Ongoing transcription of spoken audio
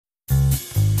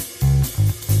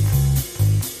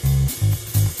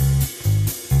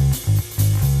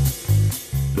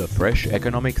Fresh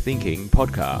Economic Thinking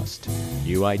podcast.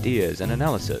 New ideas and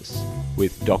analysis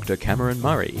with Dr. Cameron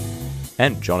Murray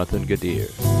and Jonathan Gadir.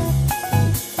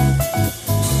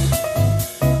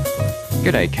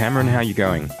 G'day Cameron, how you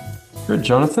going? Good,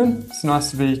 Jonathan. It's nice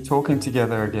to be talking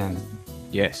together again.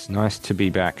 Yes, nice to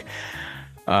be back.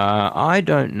 I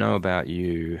don't know about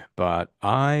you, but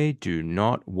I do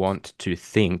not want to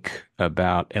think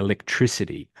about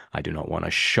electricity. I do not want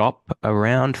to shop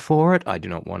around for it. I do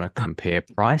not want to compare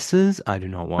prices. I do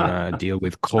not want to deal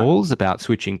with calls about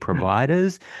switching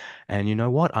providers. And you know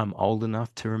what? I'm old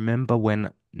enough to remember when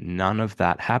none of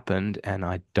that happened, and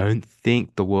I don't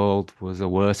think the world was a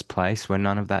worse place when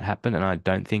none of that happened, and I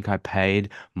don't think I paid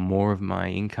more of my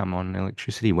income on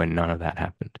electricity when none of that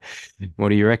happened. What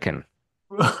do you reckon?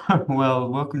 Well,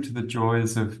 welcome to the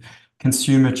joys of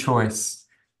consumer choice.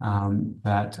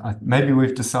 Maybe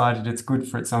we've decided it's good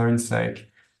for its own sake,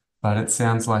 but it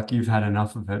sounds like you've had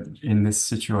enough of it in this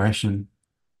situation.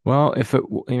 Well,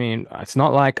 I mean, it's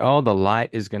not like, oh, the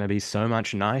light is going to be so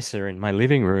much nicer in my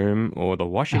living room, or the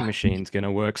washing machine's going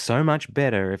to work so much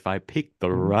better if I pick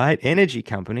the right energy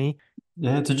company.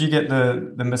 Yeah, did you get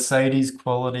the Mercedes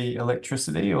quality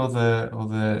electricity or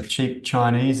the cheap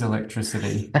Chinese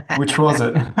electricity? Which was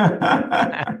it?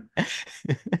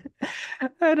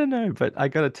 I don't know, but I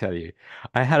got to tell you,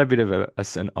 I had a bit of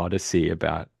an odyssey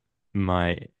about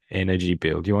my energy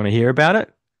bill. Do you want to hear about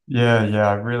it? Yeah,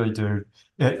 I really do.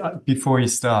 Before you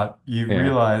start, you Yeah.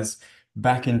 realize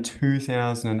back in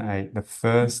 2008, the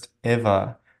first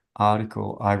ever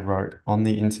article I wrote on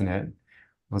the internet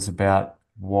was about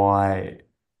why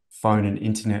phone and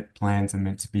internet plans are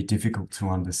meant to be difficult to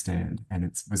understand.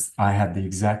 And I had the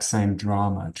exact same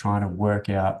drama trying to work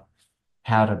out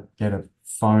how to get a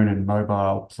phone and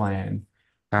mobile plan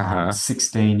Uh-huh.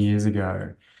 16 years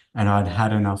ago. And I'd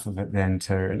had enough of it then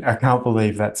too. And I can't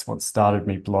believe that's what started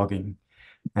me blogging.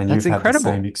 And That's you've had the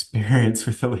incredible. same experience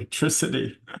with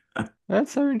electricity.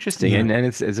 That's so interesting. Yeah, And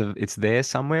it's there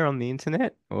somewhere on the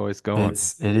internet or it's gone.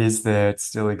 it is there. It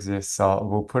still exists. So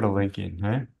we'll put a link in,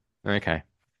 hey? Okay.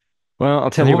 Well,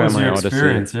 I'll So tell you what about was my your odyssey.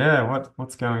 experience? Yeah,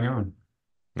 what's going on?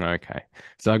 Okay.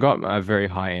 So I got a very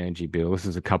high energy bill. This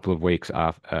is a couple of weeks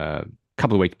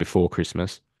before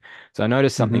Christmas. So I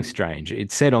noticed something Hmm. strange.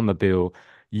 It said on the bill,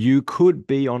 you could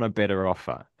be on a better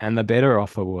offer. And the better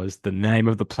offer was the name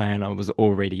of the plan I was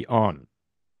already on,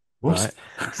 What? right?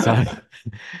 So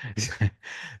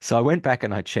so I went back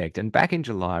and I checked. And back in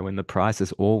July, when the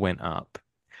prices all went up,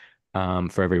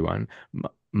 for everyone.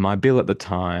 My bill at the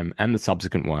time and the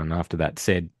subsequent one after that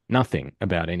said nothing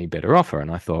about any better offer.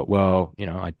 And I thought, well,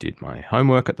 I did my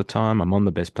homework at the time. I'm on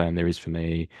the best plan there is for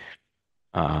me.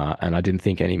 And I didn't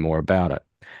think any more about it.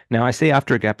 Now I see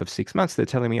after a gap of 6 months, they're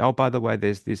telling me, oh, by the way,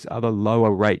 there's this other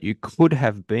lower rate you could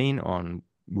have been on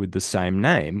with the same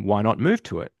name. Why not move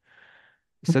to it?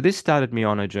 So this started me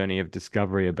on a journey of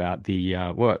discovery about the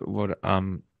what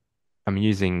I'm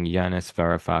using Yanis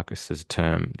Varoufakis's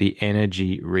term, the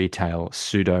energy retail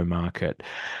pseudo market,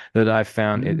 that I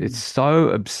found it's Mm. so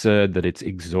absurd that it's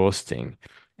exhausting.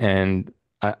 And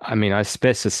I mean,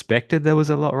 suspected there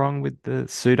was a lot wrong with the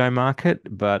pseudo market,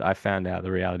 but I found out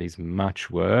the reality is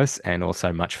much worse and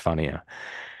also much funnier.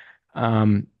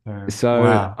 Um, so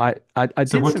Wow. I So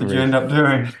did what some did you end up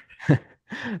doing? so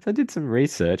I did some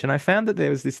research and I found that there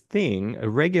was this thing, a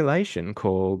regulation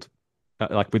called,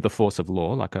 like with the force of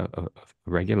law, like a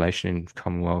regulation in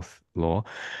Commonwealth law.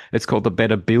 It's called the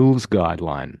Better Bills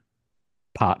Guideline.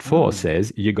 Part four Mm.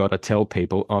 says you got to tell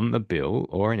people on the bill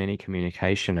or in any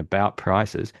communication about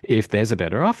prices if there's a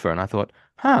better offer. And I thought,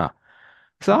 huh,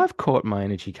 so I've caught my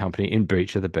energy company in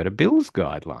breach of the Better Bills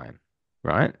Guideline,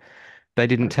 right? They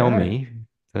didn't tell Okay. me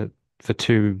that for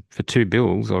two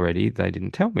bills already, they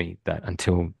didn't tell me that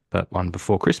until that one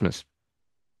before Christmas.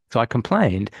 So I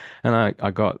complained and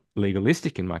I got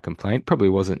legalistic in my complaint. Probably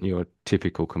wasn't your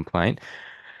typical complaint.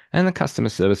 And the customer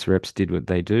service reps did what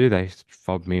they do. They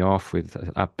fobbed me off with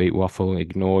an upbeat waffle,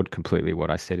 ignored completely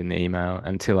what I said in the email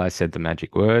until I said the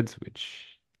magic words,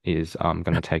 which is I'm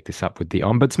going to take this up with the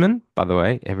ombudsman. By the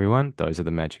way, everyone, those are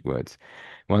the magic words.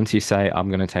 Once you say, I'm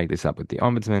going to take this up with the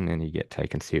ombudsman, and you get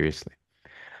taken seriously.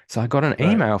 So I got an Right.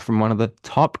 email from one of the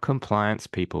top compliance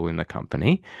people in the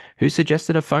company who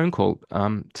suggested a phone call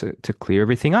to clear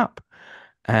everything up.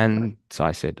 And so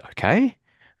I said, okay.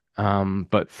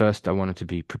 But first I wanted to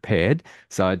be prepared.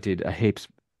 So I did a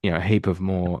heap of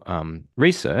more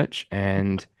research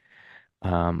and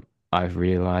um, I've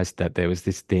realized that there was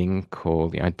this thing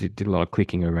called, I did a lot of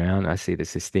clicking around. I see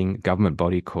this thing, government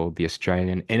body called the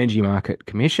Australian Energy Market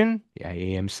Commission, the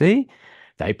AEMC.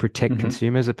 They protect Hmm.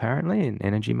 consumers apparently in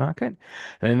energy market.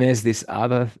 And then there's this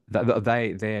other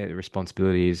their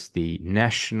responsibility is the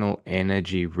National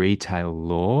Energy Retail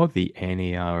Law, the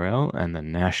NERL, and the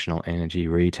National Energy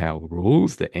Retail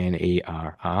Rules, the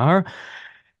NERR.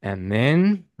 And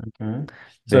then Okay.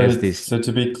 there's So, this, so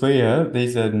to be clear,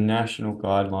 these are national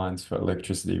guidelines for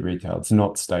electricity retail. It's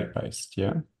not state-based,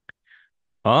 yeah?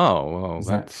 oh, well, Is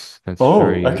that? that's Oh,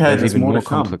 very, okay, there's there's even more to more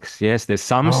come. complex. Yes, there's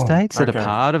some Oh, states that are okay.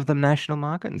 part of the national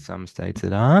market and some states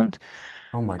that aren't.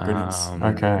 Oh my goodness. Um,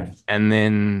 Okay. and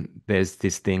then there's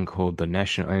this thing called the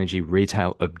National Energy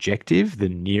Retail Objective, the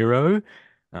NERO.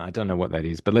 I don't know what that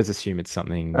is, but let's assume it's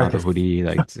something Okay. motherhoody.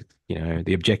 Like,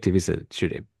 the objective is that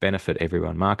should it benefit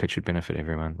everyone, market should benefit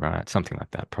everyone, right? Something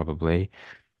like that, probably.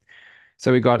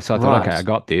 So I thought, okay, I Right.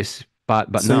 got this,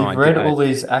 but So no, you've read all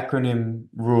these acronym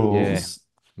yeah, rules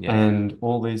yeah, and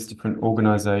all these different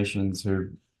organizations who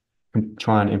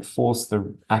try and enforce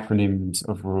the acronyms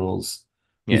of rules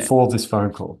yeah. before this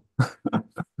phone call.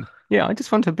 Yeah, I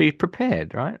just want to be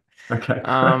prepared, right? Okay,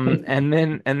 great.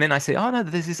 And then I say, oh no,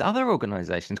 there's this other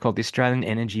organization called the Australian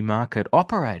Energy Market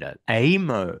Operator,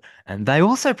 AEMO, and they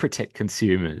also protect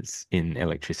consumers in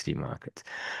electricity markets.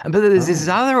 But there's this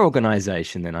Oh, other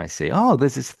organization, then I see, oh,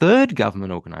 there's this third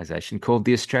government organization called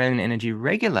the Australian Energy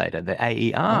Regulator, the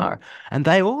AER, oh. and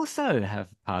they also have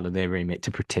part of their remit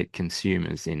to protect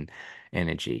consumers in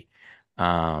energy.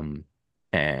 Um,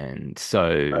 and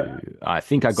so Uh, I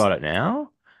think I got it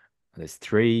now. There's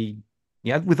three.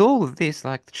 Yeah, with all of this,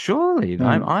 like, surely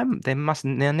hmm. there must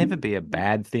now never be a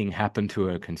bad thing happen to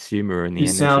a consumer in You the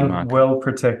energy sound market. well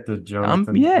protected,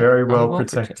 Jonathan. Yeah, Very I'm well well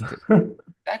protected. protected.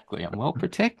 Exactly, I'm well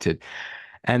protected.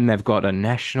 And they've got a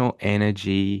national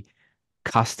energy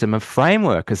customer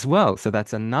framework as well. So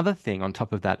that's another thing on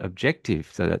top of that objective.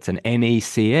 So that's an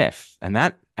NECF, and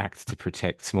that acts to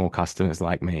protect small customers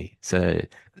like me. So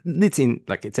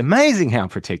it's amazing how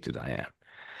protected I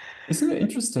Isn't it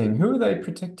interesting? Who are they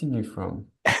protecting you from?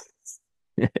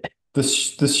 am. The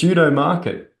pseudo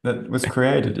market that was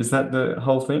created. Is that the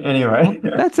whole thing? Anyway,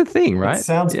 That's a thing, it right?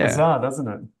 sounds Yeah. bizarre, doesn't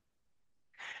it?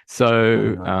 So,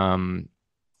 Anyway.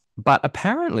 but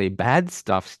apparently bad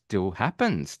stuff still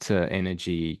happens to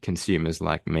energy consumers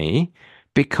like me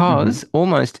because Hmm.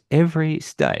 almost every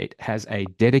state has a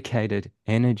dedicated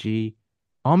energy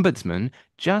ombudsman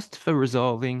just for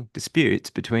resolving disputes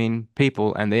between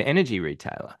people and their energy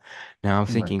retailer. Now I'm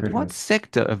Oh my thinking, what goodness.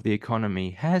 sector of the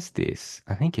economy has this?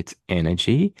 I think it's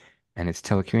energy and it's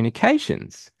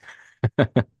telecommunications.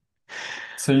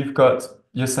 So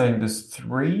you're saying there's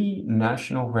three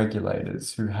national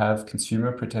regulators who have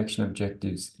consumer protection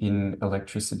objectives in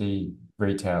electricity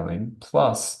retailing,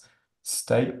 plus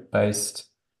state-based,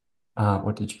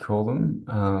 what did you call them?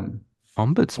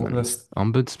 What were Ombudsman, the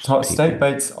ombuds people.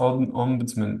 state-based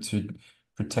ombudsman to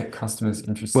protect customers'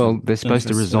 Well, they're supposed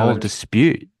to interests in resolve electricity.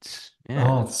 disputes. Yeah.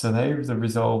 Oh, so they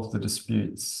resolve the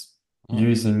disputes Yeah.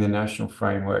 using the national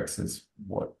frameworks as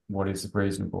what is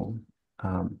reasonable.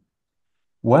 Um,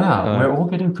 Wow, So we're all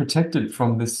getting protected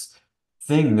from this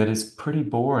thing that is pretty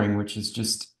boring, which is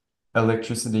just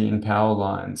electricity and power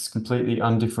lines, completely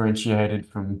undifferentiated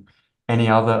from any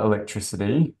other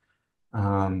electricity.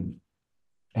 Um,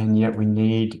 and yet we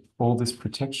need all this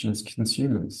protection as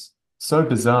consumers. So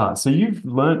bizarre. So you've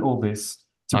learned all this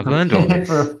to I've learned all prepare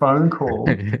for this. a phone call.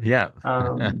 Yeah.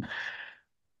 Um,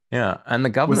 Yeah. And the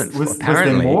was government, was there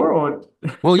apparently, more or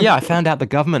well, yeah, I found out the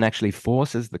government actually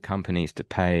forces the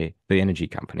energy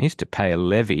companies to pay a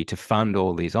levy to fund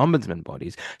all these ombudsman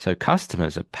bodies. So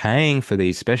customers are paying for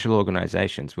these special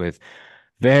organizations with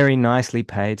very nicely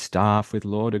paid staff with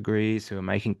law degrees who are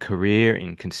making career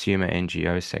in consumer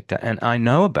NGO sector. And I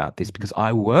know about this because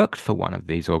I worked for one of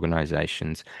these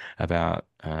organizations about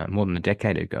more than a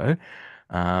decade ago.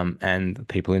 And the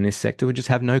people in this sector would just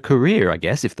have no career, I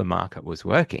guess, if the market was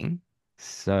working.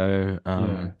 So,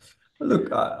 Yeah.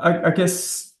 Look, I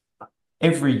guess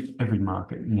every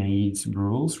market needs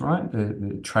rules, right?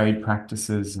 The trade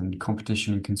practices and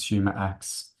competition and consumer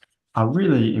acts are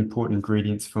really important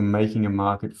ingredients for making a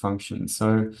market function.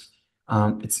 So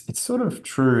it's sort of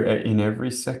true in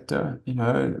every sector. You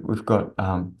know, we've got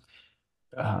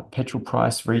petrol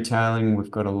price retailing.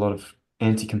 We've got a lot of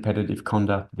anti-competitive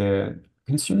conduct there.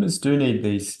 Consumers do need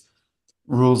these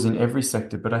rules in every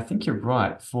sector, but I think you're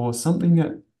right. For something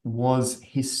that was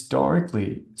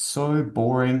historically so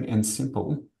boring and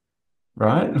simple,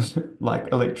 right?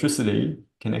 Like electricity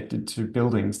connected to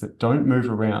buildings that don't move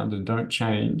around and don't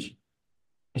change,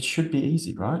 it should be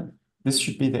easy, right? This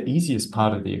should be the easiest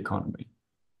part of the economy,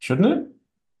 shouldn't it?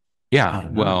 I yeah,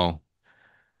 don't know.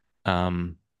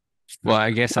 um, well,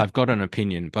 I guess I've got an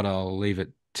opinion, but I'll leave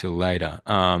it till later.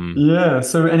 Yeah.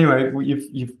 So anyway, well,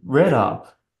 you've read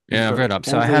up. You've Yeah, I've got read up.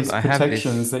 So all these I have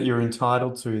protections this. that you're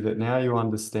entitled to that now you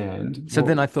understand. So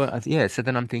then Well, I thought, yeah. So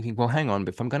then I'm thinking, well, hang on.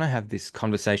 If I'm going to have this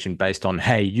conversation based on,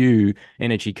 hey, you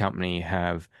energy company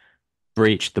have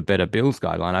breached the Better Bills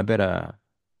guideline, I better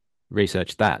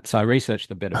research that. So I researched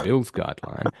the Better Bills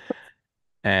guideline,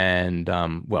 and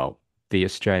well, the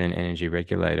Australian Energy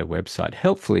Regulator website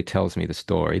helpfully tells me the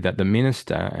story that the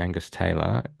minister, Angus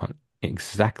Taylor, on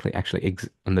exactly, actually, ex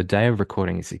on the day of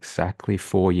recording is exactly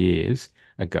 4 years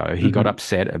ago, he got mhm,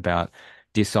 upset about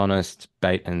dishonest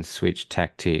bait and switch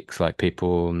tactics, like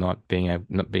people not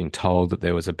being told that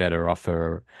there was a better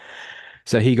offer.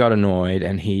 So he got annoyed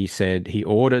and he said he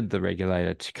ordered the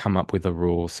regulator to come up with a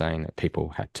rule saying that people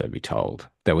had to be told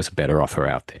there was a better offer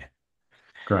out there.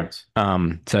 great.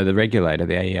 So the regulator,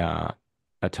 the AER,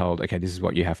 are told, okay, this is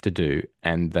what you have to do.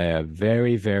 And they are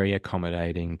very, very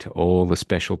accommodating to all the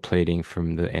special pleading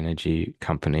from the energy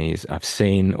companies. I've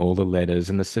seen all the letters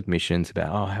and the submissions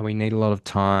about, oh, how we need a lot of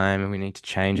time and we need to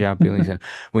change our billings and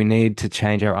we need to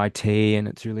change our IT and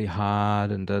it's really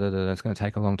hard and da da da. It's going to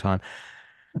take a long time.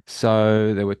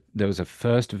 So there was a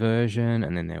first version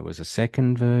and then there was a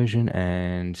second version.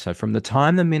 And so from the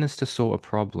time the minister saw a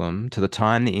problem to the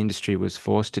time the industry was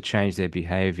forced to change their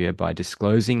behavior by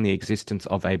disclosing the existence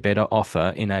of a better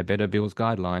offer in a Better Bills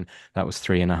guideline, that was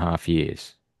 3.5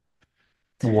 years.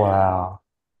 Wow.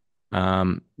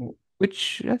 Um,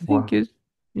 which I think Wow. is,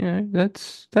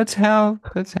 that's how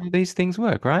these things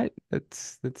work, right?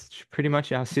 That's pretty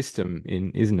much our system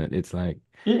isn't it? It's like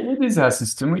It is our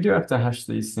system. We do have to hash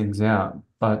these things out,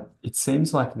 but it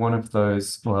seems like one of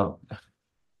those, well,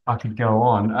 I could go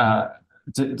on. How,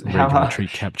 regulatory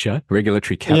capture,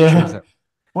 is yeah. that?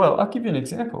 Well, I'll give you an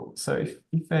example. So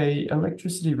if a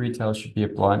electricity retailer should be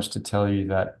obliged to tell you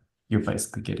that you're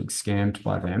basically getting scammed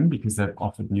by them because they've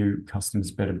offered new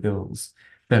customers better bills,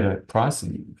 better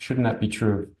pricing, shouldn't that be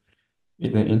true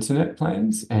of the internet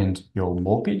plans and your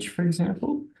mortgage, for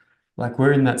example? Like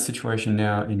we're in that situation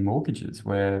now in mortgages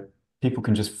where people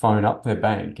can just phone up their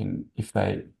bank and if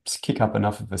they kick up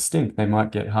enough of a stink, they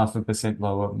might get 0.5%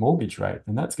 lower mortgage rate,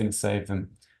 and that's going to save them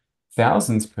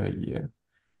thousands per year.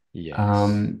 Yes.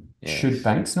 Should Yes.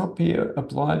 banks not be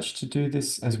obliged to do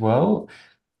this as well?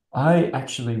 I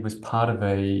actually was part of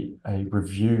a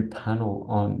review panel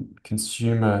on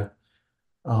consumer.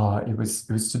 It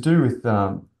was to do with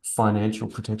financial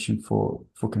protection for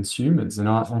consumers, and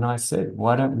I said,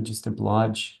 why don't we just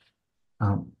oblige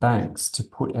banks to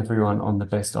put everyone on the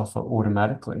best offer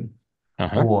automatically,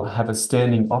 Uh-huh. or have a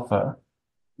standing offer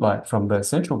like from the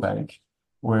central bank,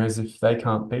 whereas if they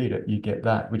can't beat it, you get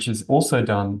that, which is also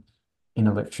done in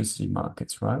electricity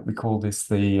markets, right? We call this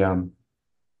the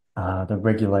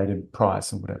regulated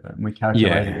price or whatever, and we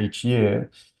calculate it Yeah. each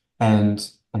year,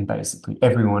 and basically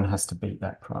everyone has to beat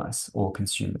that price, or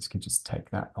consumers can just take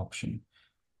that option.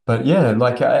 But yeah,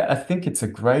 like I think it's a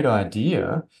great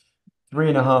idea.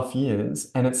 3.5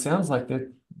 years, and it sounds like they're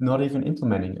not even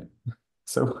implementing it.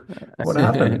 So what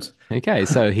happened? Okay,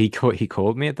 so he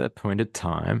called me at that point of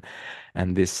time,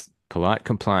 and this polite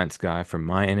compliance guy from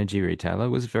my energy retailer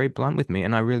was very blunt with me,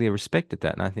 and I really respected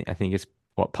that. And I think it's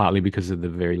what partly because of the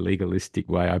very legalistic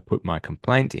way I put my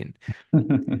complaint in.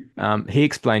 He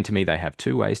explained to me they have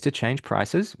two ways to change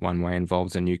prices. One way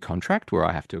involves a new contract where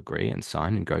I have to agree and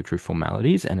sign and go through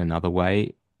formalities, and another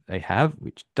way they have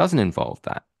which doesn't involve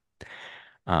that.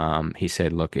 He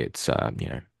said, look, it's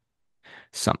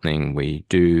something we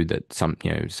do that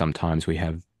sometimes we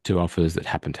have two offers that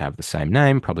happen to have the same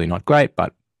name. Probably not great,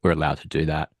 but we're allowed to do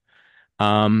that.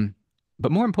 Um,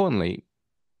 but more importantly,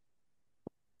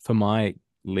 for my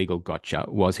legal gotcha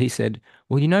was he said,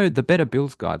 well, the Better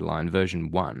Bills Guideline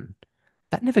version 1,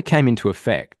 that never came into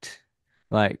effect.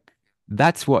 Like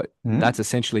that's Hmm?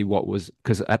 essentially what was,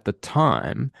 because at the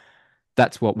time,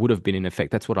 that's what would have been in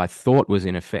effect. That's what I thought was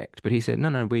in effect. But he said, no,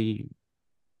 no, we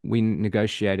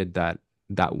negotiated that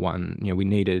one. We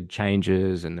needed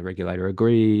changes and the regulator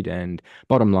agreed. And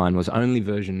bottom line was only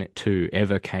version 2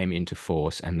 ever came into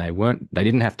force and they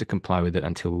didn't have to comply with it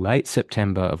until late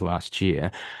September of last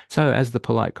year. So as the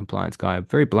polite compliance guy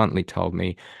very bluntly told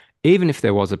me, even if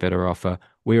there was a better offer,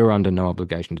 we were under no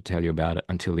obligation to tell you about it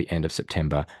until the end of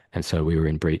September. And so we were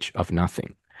in breach of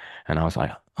nothing. And I was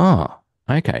like, oh,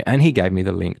 okay. And he gave me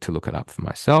the link to look it up for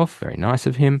myself. Very nice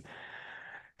of him.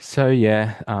 So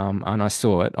yeah, and I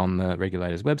saw it on the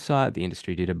regulator's website. The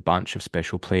industry did a bunch of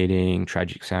special pleading,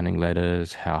 tragic sounding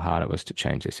letters, how hard it was to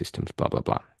change their systems, blah blah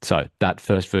blah. So that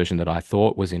first version that I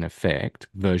thought was in effect,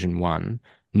 version 1,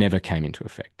 never came into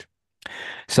effect.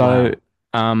 So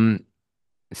Wow. um,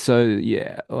 so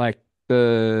yeah, like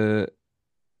the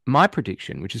my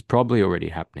prediction, which is probably already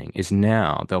happening, is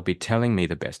now they'll be telling me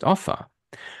the best offer.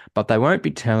 But they won't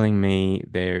be telling me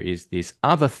there is this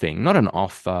other thing, not an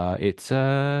offer. It's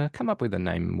come up with a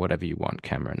name, whatever you want,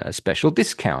 Cameron. A special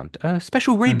discount, a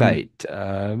special Hmm. rebate,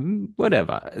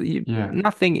 whatever. Yeah.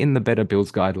 Nothing in the Better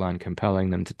Bills guideline compelling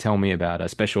them to tell me about a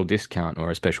special discount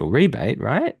or a special rebate,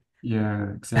 right? Yeah,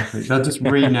 exactly. They'll just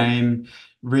rename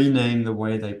the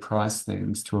way they price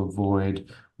things to avoid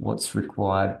what's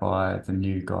required by the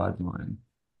new guideline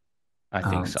I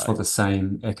think for so. the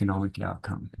same economic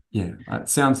outcome. Yeah, it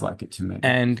sounds like it to me.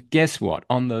 And guess what?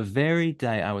 On the very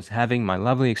day I was having my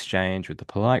lovely exchange with the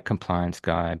polite compliance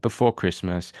guy before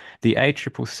Christmas, the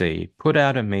ACCC put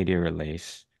out a media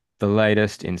release, the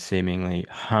latest in seemingly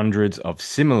hundreds of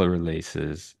similar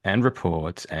releases and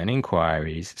reports and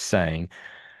inquiries saying,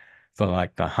 for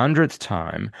like the hundredth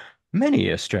time,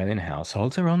 many Australian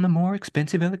households are on the more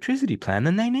expensive electricity plan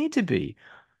than they need to be,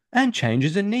 and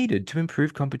changes are needed to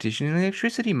improve competition in the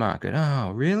electricity market.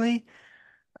 Oh, really?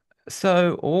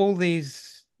 So all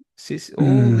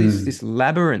Mm. this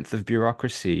labyrinth of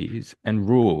bureaucracies and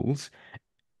rules,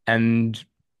 and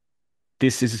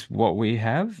this is what we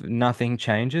have. Nothing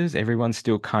changes. Everyone's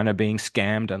still kind of being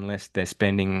scammed unless they're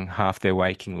spending half their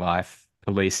waking life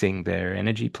policing their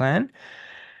energy plan.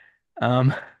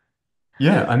 Um,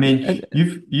 Yeah, I mean, and-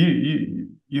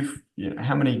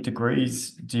 how many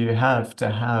degrees do you have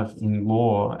to have in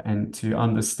law and to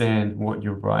understand what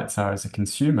your rights are as a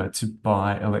consumer to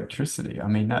buy electricity? I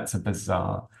mean, that's a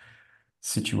bizarre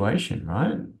situation,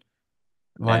 right?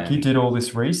 Like you and did all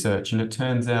this research and it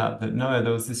turns out that no,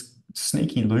 there was this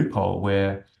sneaky loophole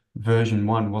where version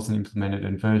 1 wasn't implemented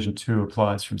and version 2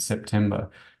 applies from September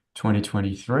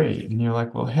 2023. And you're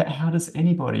like, well, how does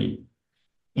anybody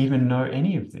even know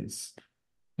any of this?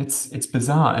 It's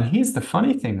bizarre. And here's the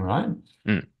funny thing, right?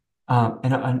 mm,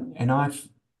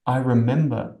 I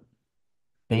remember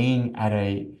being at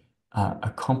a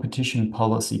competition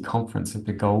policy conference at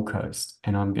the Gold Coast,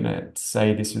 and I'm going to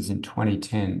say this was in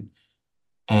 2010,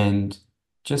 and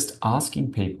just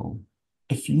asking people,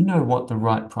 if you know what the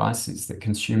right price is that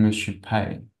consumers should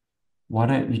pay, why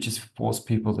don't you just force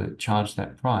people to charge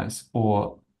that price?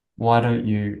 Or why don't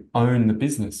you own the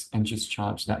business and just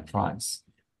charge that price?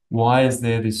 Why is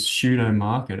there this pseudo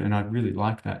market? And I really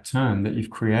like that term that you've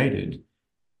created.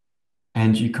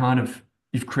 And you've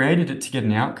created it to get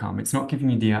an outcome. It's not giving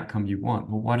you the outcome you want.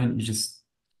 Well, why don't you just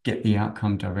get the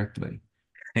outcome directly?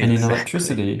 And in exactly.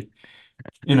 electricity,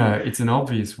 it's an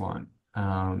obvious one.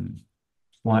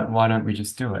 Why don't we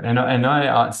just do it? And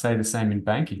I say the same in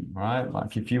banking, right?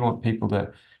 Like if you want people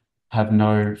to have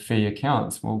no fee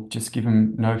accounts. Well, just give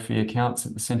them no fee accounts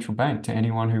at the central bank to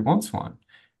anyone who wants one,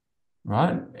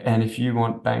 right? And if you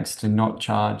want banks to not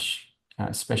charge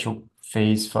special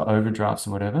fees for overdrafts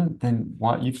or whatever, then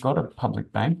why you've got a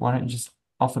public bank. Why don't you just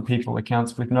offer people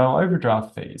accounts with no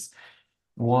overdraft fees?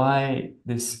 Why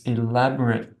this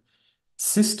elaborate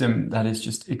system that is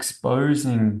just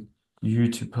exposing you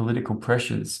to political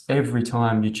pressures every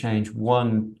time you change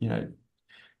one,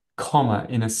 comma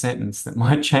in a sentence that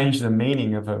might change the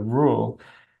meaning of a rule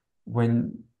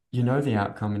when you know the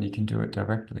outcome and you can do it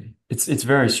directly. It's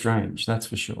very strange, that's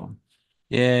for sure.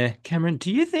 Yeah, Cameron,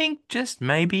 do you think just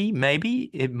maybe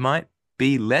it might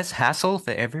be less hassle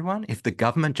for everyone if the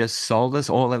government just sold us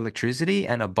all electricity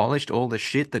and abolished all the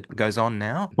shit that goes on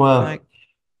now? Well, Like,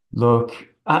 look,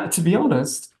 to be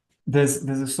honest, there's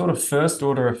a sort of first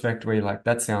order effect where you're like,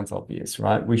 that sounds obvious,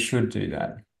 right? We should do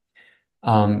that.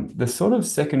 The sort of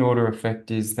second order effect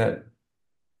is that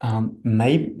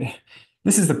maybe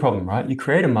this is the problem, right? You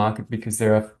create a market because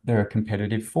there are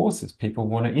competitive forces. People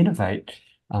want to innovate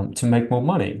to make more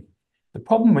money. The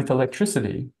problem with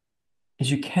electricity is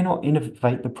you cannot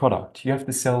innovate the product. You have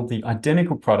to sell the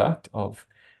identical product of,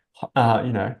 uh,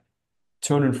 you know,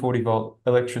 240-volt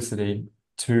electricity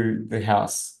to the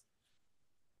house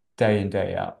day in,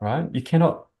 day out, right? You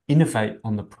cannot innovate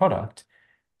on the product.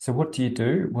 So what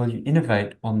do? Well, you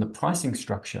innovate on the pricing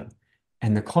structure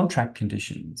and the contract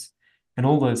conditions and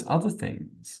all those other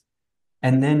things.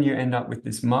 And then you end up with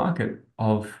this market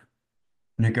of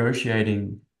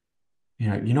negotiating,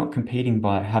 you're not competing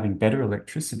by having better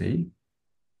electricity,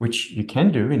 which you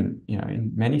can do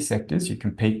in many sectors. You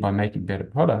compete by making better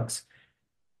products.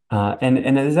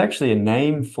 And there's actually a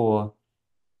name for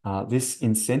this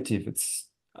incentive.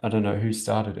 I don't know who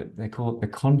started it. They call it the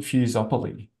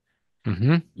confusopoly.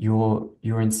 hmm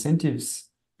Your incentives,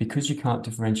 because you can't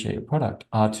differentiate your product,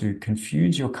 are to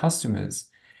confuse your customers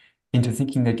into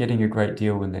thinking they're getting a great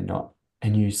deal when they're not.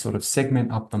 And you sort of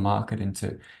segment up the market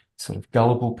into sort of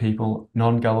gullible people,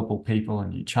 non-gullible people,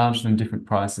 and you charge them different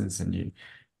prices and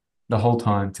the whole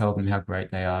time tell them how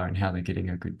great they are and how they're getting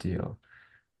a good deal.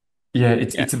 Yeah,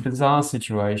 it's Yeah. it's a bizarre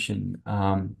situation.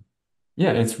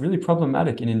 Yeah, it's really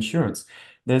problematic in insurance.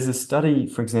 There's a study,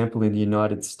 for example, in the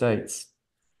United States,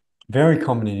 very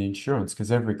common in insurance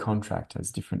because every contract has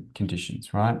different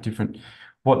conditions, right? Different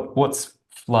what's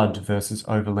flood versus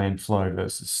overland flow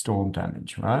versus storm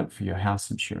damage, right? For your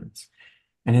house insurance.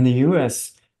 And in the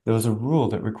US, there was a rule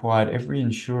that required every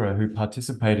insurer who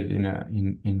participated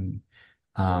in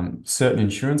certain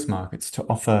insurance markets to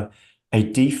offer a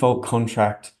default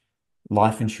contract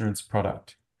life insurance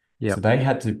product. So Yep. they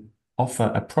had to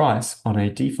offer a price on a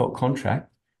default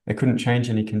contract. They couldn't change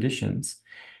any conditions.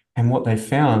 And what they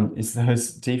found is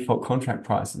those default contract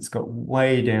prices got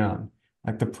way down.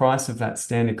 Like the price of that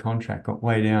standard contract got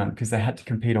way down because they had to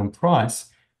compete on price,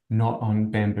 not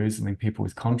on bamboozling people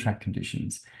with contract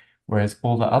conditions. Whereas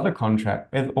all the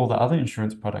other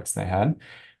insurance products they had,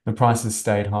 the prices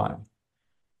stayed high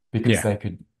because Yeah. they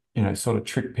could, sort of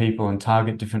trick people and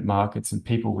target different markets and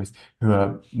people who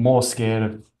are more scared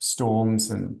of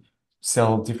storms and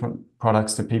sell different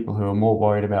products to people who are more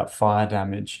worried about fire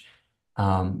damage,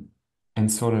 um,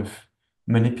 and sort of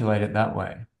manipulate it that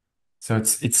way. So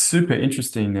it's super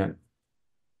interesting that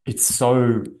it's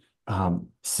so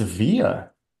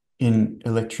severe in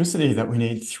electricity that we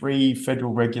need three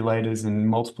federal regulators and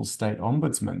multiple state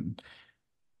ombudsmen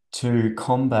to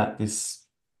combat this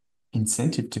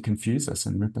incentive to confuse us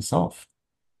and rip us off.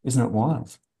 Isn't it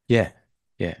wild? Yeah.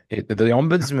 Yeah. The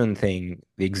ombudsman thing,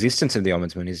 the existence of the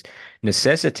ombudsman is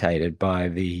necessitated by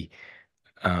the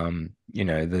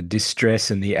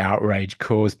distress and the outrage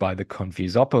caused by the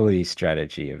confusopoly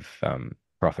strategy of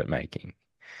profit making.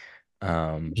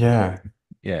 Um, Yeah.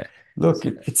 yeah. Look,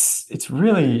 it's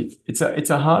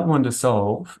a hard one to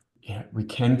solve. Yeah, we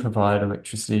can provide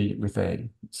electricity with a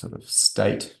sort of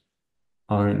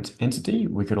state-owned entity.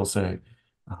 We could also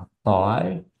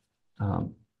buy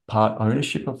um, part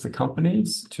ownership of the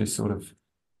companies to sort of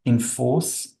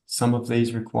enforce some of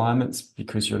these requirements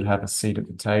because you'd have a seat at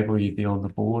the table, you'd be on the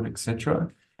board, etc.,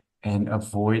 and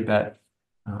avoid that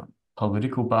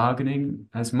political bargaining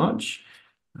as much.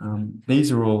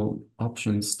 These are all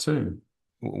options too.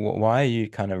 Why are you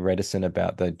kind of reticent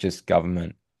about the just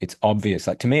government? It's obvious.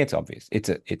 Like to me, it's obvious.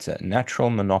 It's a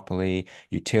natural monopoly,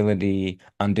 utility,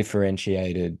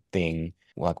 undifferentiated thing.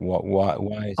 Like what?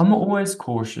 Why is? I'm always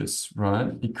cautious,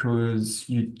 right? Because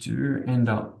you do end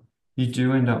up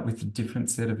with a different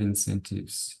set of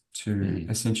incentives to Mm,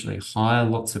 essentially hire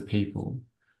lots of people,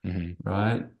 hmm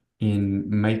right? In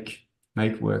make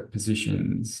work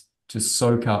positions to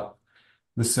soak up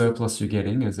the surplus you're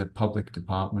getting as a public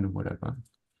department or whatever.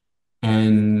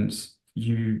 And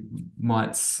you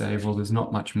might say, well, there's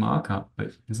not much markup,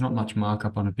 but there's not much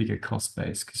markup on a bigger cost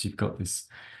base because you've got this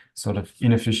sort of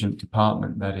inefficient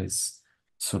department that is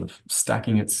sort of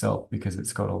stacking itself because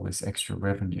it's got all this extra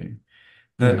revenue.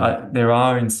 mm, There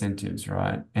are incentives,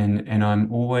 right? And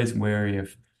I'm always wary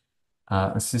of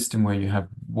a system where you have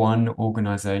one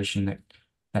organization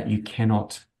that you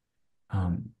cannot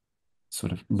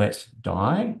sort of let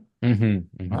die, hmm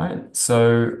hmm right?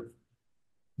 So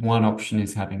one option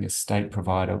is having a state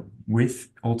provider with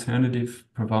alternative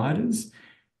providers,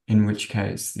 in which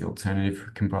case the alternative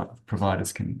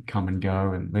providers can come and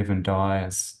go and live and die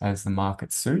as the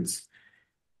market suits.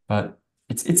 But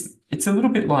it's a little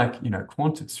bit like,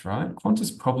 Qantas, right?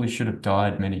 Qantas probably should have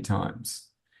died many times,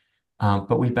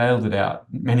 but we bailed it out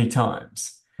many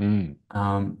times. mm.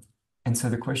 Um, and so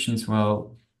the question is,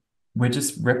 well, we're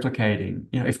just replicating,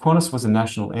 if Qantas was a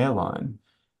national airline,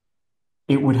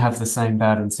 it would have the same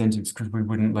bad incentives because we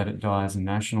wouldn't let it die as a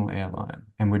national airline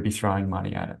and we'd be throwing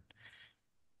money at it.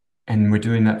 And we're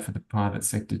doing that for the private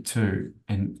sector too.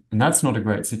 And that's not a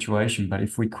great situation, but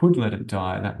if we could let it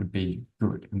die, that would be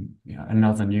good. And,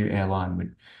 another new airline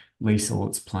would lease all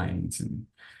its planes and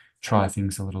try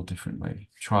things a little differently,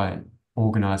 try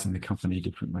organizing the company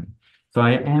differently. So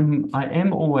I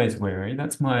am always wary.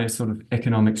 That's my sort of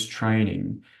economics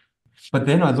training. But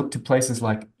then I look to places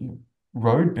like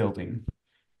road building,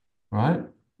 right?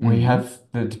 We Mm. have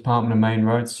the Department of Main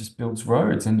Roads just builds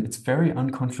roads and it's very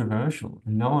uncontroversial.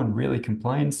 And no one really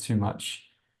complains too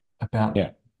much about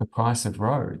Yeah. the price of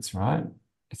roads, right?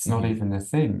 It's not hmm even a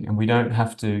thing. And we don't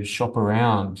have to shop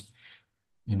around,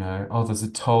 oh, there's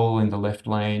a toll in the left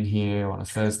lane here on a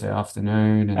Thursday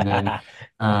afternoon. And then,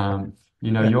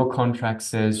 your contract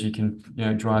says you can,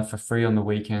 drive for free on the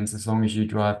weekends as long as you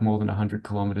drive more than 100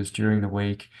 kilometers during the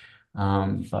week.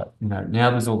 But, now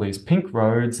there's all these pink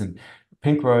roads and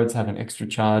pink roads have an extra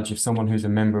charge if someone who's a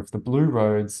member of the blue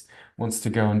roads wants to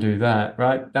go and do that,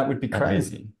 right? That would be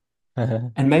crazy.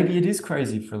 And maybe it is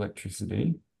crazy for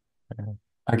electricity.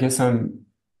 I guess I'm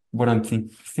what I'm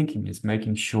thinking is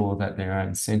making sure that there are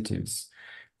incentives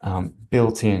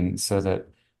built in so that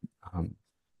um,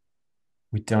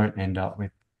 we don't end up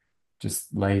with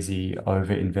just lazy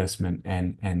overinvestment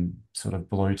and sort of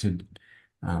bloated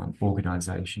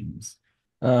organizations.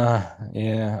 Yeah,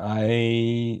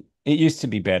 it used to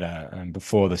be better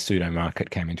before the pseudo market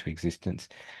came into existence.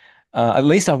 At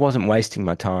least I wasn't wasting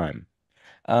my time.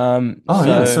 Oh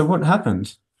yeah, So so what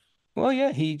happened? well,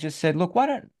 yeah, he just said, look, why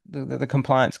don't the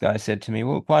compliance guy said to me,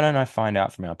 well, why don't I find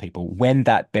out from our people when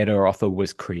that better offer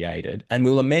was created, and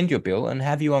we'll amend your bill and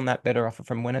have you on that better offer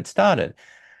from when it started.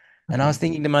 And I was Okay.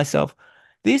 thinking to myself,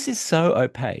 this is so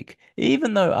opaque.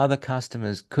 Even though other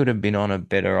customers could have been on a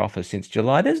better offer since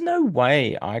July, there's no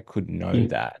way I could know Yeah,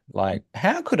 that. Like,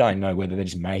 how could I know whether they're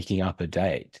just making up a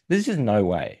date? There's just no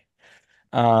way.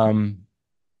 Um,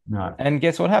 no. and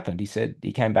guess what happened? He said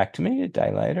he came back to me a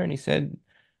day later and he said,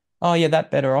 oh, yeah, that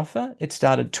better offer. It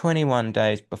started 21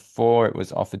 days before it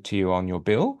was offered to you on your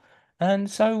bill. And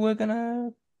so we're going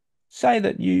to say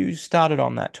that you started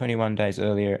on that 21 days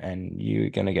earlier and you're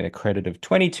going to get a credit of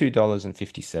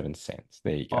 $22.57.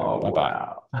 There you go. Oh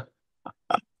Bye-bye. wow.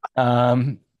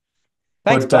 Um,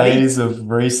 For thanks, buddy. days of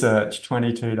research,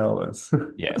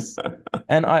 $22. Yes.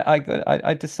 And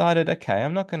I decided, okay,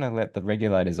 I'm not going to let the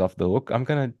regulators off the hook. I'm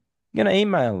going to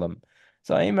email them.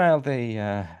 So I emailed the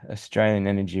Australian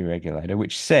Energy Regulator,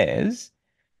 which says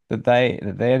that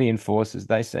they're the enforcers.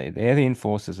 They say they're the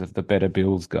enforcers of the Better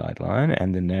Bills guideline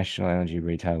and the National Energy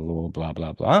Retail Law, blah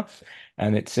blah blah.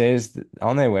 And it says that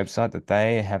on their website that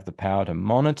they have the power to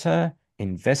monitor,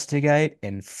 investigate,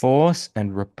 enforce,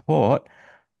 and report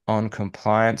on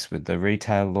compliance with the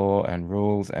retail law and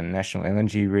rules and national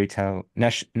electricity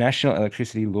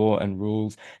law and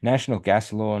rules, national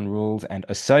gas law and rules, and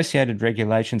associated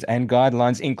regulations and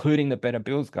guidelines, including the Better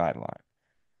Bills guideline.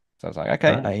 So I was like,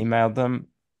 okay, I Right. emailed them.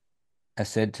 I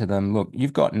said to them, look,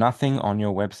 you've got nothing on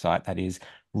your website that is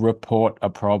report a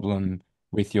problem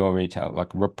with your retail, like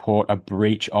report a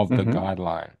breach of the Hmm.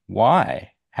 guideline.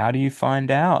 Why? How do you find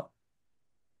out?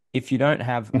 If you don't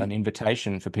have an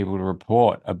invitation for people to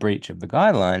report a breach of the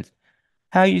guidelines,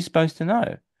 how are you supposed to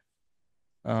know?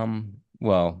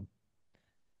 Well,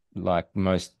 like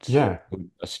most Yeah.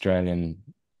 Australian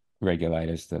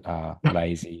regulators that are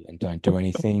lazy and don't do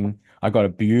anything, I got a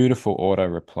beautiful auto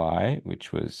reply,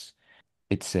 which was,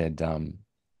 it said,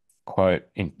 quote,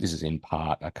 this is in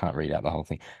part, I can't read out the whole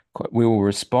thing. Quote, we will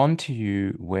respond to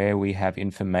you where we have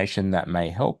information that may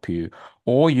help you,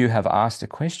 or you have asked a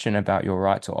question about your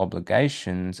rights or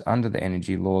obligations under the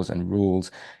energy laws and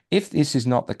rules. If this is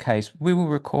not the case, we will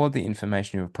record the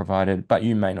information you have provided, but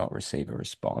you may not receive a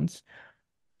response.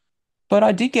 But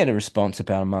I did get a response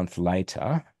about a month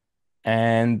later,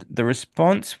 and the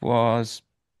response was,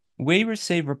 we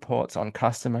receive reports on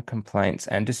customer complaints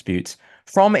and disputes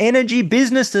from energy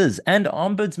businesses and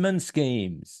ombudsman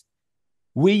schemes.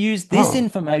 We use this Oh,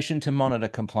 information to monitor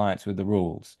compliance with the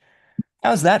rules.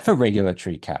 How's that for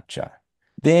regulatory capture?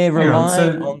 They're hang on.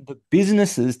 relying So on the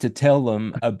businesses to tell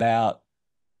them about,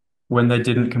 when they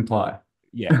didn't comply,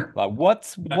 yeah, like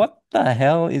what the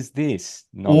hell is this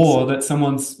or nonsense? that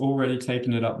someone's already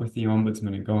taken it up with the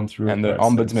ombudsman and gone through a And the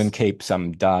ombudsman process. keeps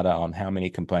some data on how many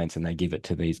complaints and they give it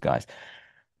to these guys.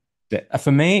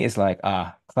 For me, it's like,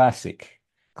 classic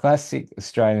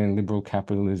Australian liberal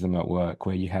capitalism at work,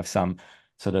 where you have some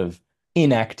sort of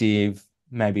inactive,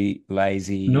 maybe Not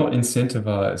lazy,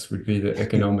 incentivized would be the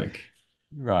economic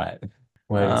right?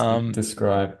 way to Um,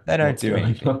 describe they don't what's do going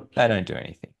anything. on. They don't do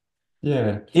anything.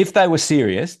 Yeah. If they were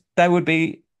serious, they would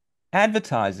be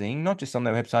advertising, not just on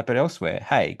their website, but elsewhere.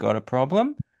 Hey, got a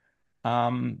problem?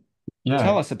 Um, Tell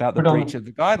Yeah. us about the Put breach on, of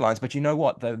the guidelines. But you know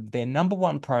what? Their number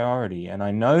one priority, and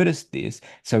I noticed this,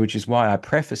 so which is why I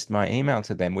prefaced my email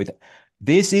to them with,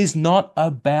 this is not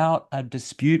about a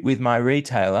dispute with my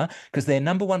retailer, because their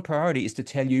number one priority is to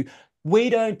tell you,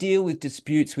 we don't deal with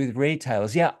disputes with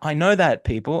retailers. Yeah, I know that,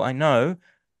 people. I know.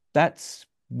 That's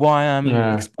why I'm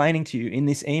yeah. explaining to you in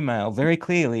this email very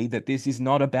clearly that this is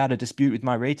not about a dispute with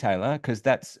my retailer, because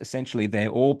that's essentially their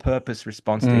all-purpose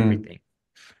response to Mm. everything.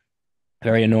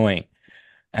 Very annoying.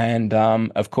 And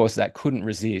of course, that couldn't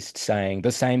resist saying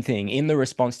the same thing in the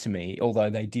response to me, although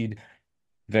they did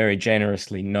very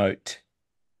generously note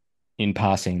in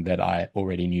passing that I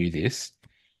already knew this.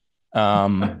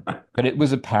 But it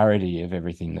was a parody of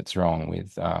everything that's wrong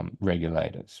with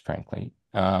regulators, frankly.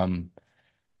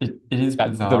 It is The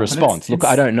bizarre, but response, look,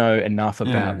 I it's don't know enough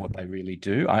about yeah. what they really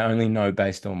do. I only know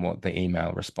based on what the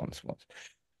email response was.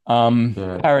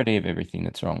 Yeah. Parody of everything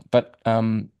that's wrong. But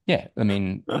yeah, I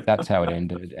mean, that's how it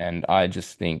ended. And I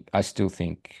still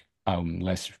think I'm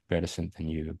less reticent than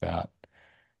you about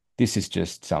this is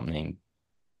just something.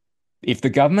 If the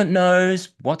government knows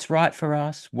what's right for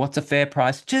us, what's a fair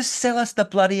price, just sell us the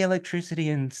bloody electricity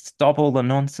and stop all the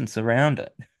nonsense around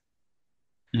it.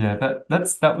 Yeah,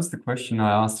 that was the question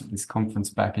I asked at this conference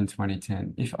back in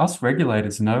 2010. If us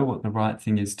regulators know what the right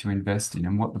thing is to invest in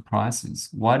and what the price is,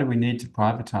 why do we need to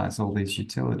privatize all these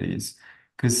utilities?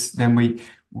 Because then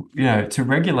to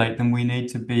regulate them, we need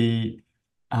to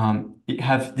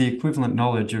have the equivalent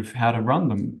knowledge of how to run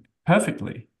them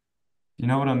perfectly. You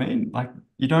know what I mean? Like,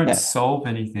 you don't Yeah, solve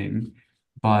anything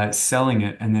by selling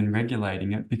it and then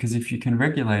regulating it, because if you can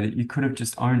regulate it, you could have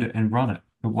just owned it and run it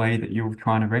the way that you were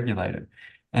trying to regulate it.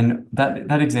 And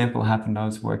that example happened. I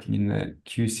was working in the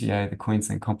QCA, the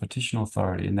Queensland Competition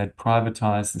Authority, and they'd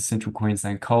privatized the Central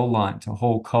Queensland coal line to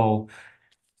haul coal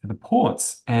to the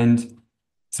ports. And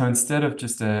so instead of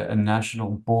just a national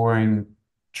boring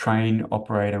train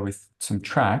operator with some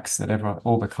tracks that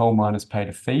all the coal miners paid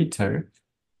a fee to,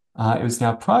 it was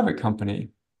now a private company.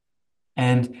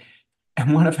 And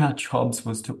one of our jobs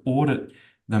was to audit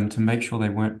them to make sure they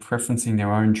weren't preferencing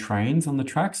their own trains on the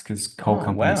tracks, because coal oh,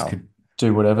 companies wow. could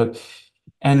do whatever.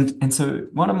 And so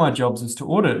one of my jobs was to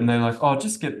audit, and they're like, "Oh,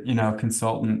 just get, a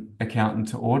consultant accountant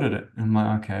to audit it." And I'm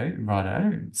like, "Okay,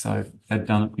 righto." So they'd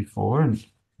done it before,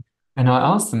 and I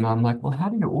asked them, I'm like, "Well, how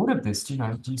do you audit this? Do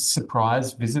you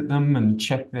surprise visit them and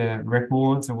check their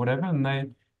records or whatever?" And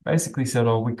they basically said,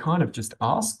 "Oh, we kind of just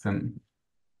ask them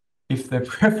if they're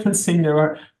preferencing their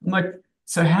own." I'm like,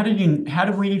 "So how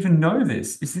do we even know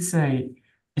this? Is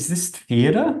this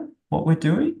theater, what we're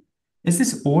doing? Is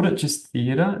this audit just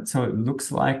theater? So it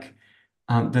looks like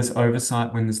there's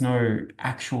oversight when there's no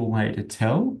actual way to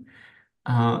tell."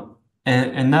 Uh,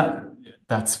 and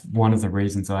that's one of the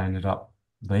reasons I ended up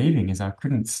leaving, is I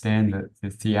couldn't stand the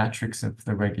theatrics of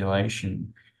the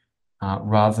regulation,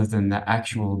 rather than the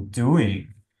actual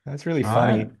doing, That's really right?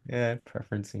 funny. Yeah,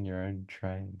 preferencing your own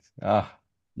trains. Ah,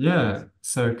 Yeah, that's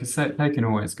so because they can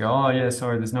always go, "Oh yeah,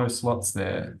 sorry, there's no slots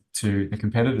there," to the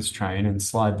competitor's train and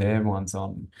slide their ones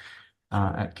on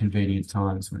at convenient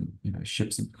times when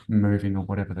ships are moving or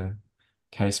whatever the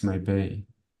case may be.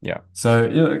 yeah. So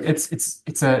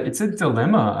it's a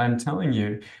dilemma, I'm telling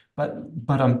you. But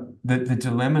the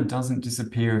dilemma doesn't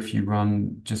disappear if you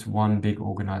run just one big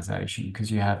organization,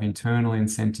 because you have internal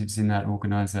incentives in that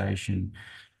organization.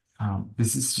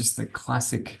 This is just a Mm.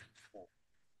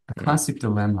 classic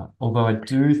dilemma. Although I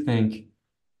do think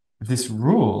this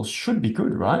rule should be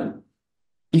good, right?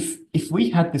 If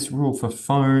we had this rule for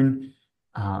phone,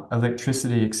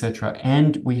 electricity, etc.,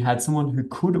 and we had someone who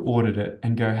could audit it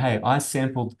and go, "Hey, I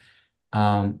sampled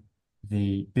um,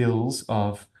 the bills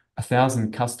of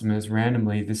 1,000 customers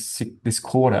randomly this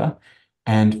quarter,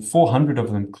 and 400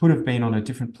 of them could have been on a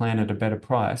different plan at a better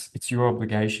price. It's your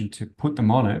obligation to put them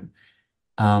on it."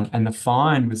 And the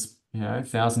fine was,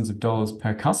 thousands of dollars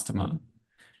per customer.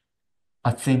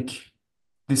 I think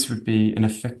this would be an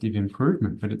effective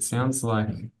improvement, but it sounds like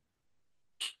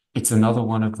it's another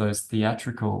one of those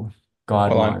theatrical Well,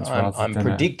 guidelines rather I'm than a,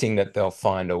 predicting that they'll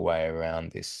find a way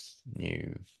around this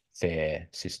new fair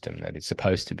system that is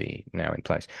supposed to be now in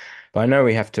place. But I know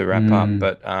we have to wrap up. mm,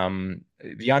 But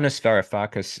Yanis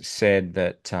Varoufakis said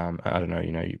that I don't know,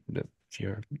 if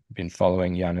you've been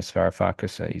following Yanis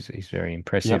Varoufakis, he's a very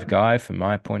impressive yep. guy from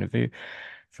my point of view,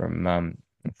 from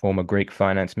former Greek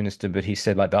finance minister. But he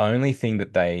said like the only thing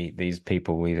that these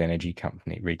people with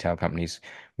retail companies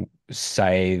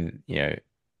say, well,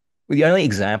 the only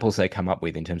examples they come up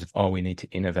with in terms of, oh, we need to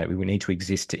innovate, we need to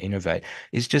exist to innovate,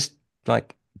 is just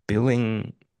like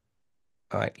billing,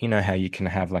 like how you can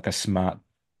have like a smart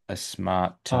Oh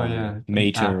yeah, an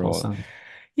meter app or or something. Oh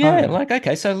yeah, yeah. like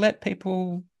okay, so let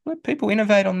people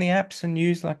innovate on the apps and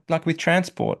use like with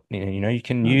transport, you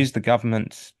can Oh, use the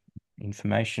government's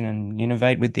information and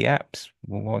innovate with the apps.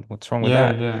 Well, what's wrong with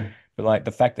yeah, that? yeah, But like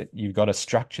the fact that you've got to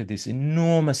structure this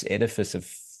enormous edifice of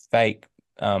fake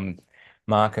um,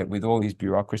 market with all these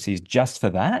bureaucracies just for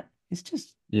that is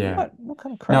just yeah. what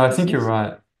kind of No, crap I is think you're this?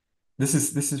 right. This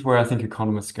is where I think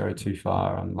economists go too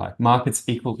far. I'm like, markets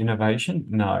equal innovation?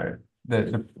 No.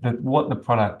 What the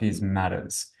product is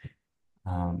matters.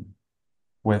 Um,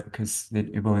 whether because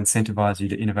it will incentivize you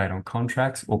to innovate on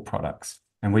contracts or products,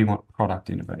 and we want product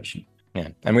innovation. Yeah.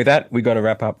 And with that, we got to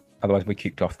wrap up. Otherwise, we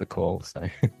kicked off the call. So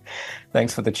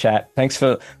thanks for the chat. Thanks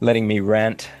for letting me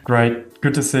rant. Great.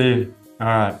 Good to see you. All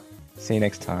right. See you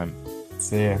next time.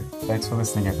 See you. Thanks for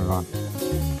listening, everyone.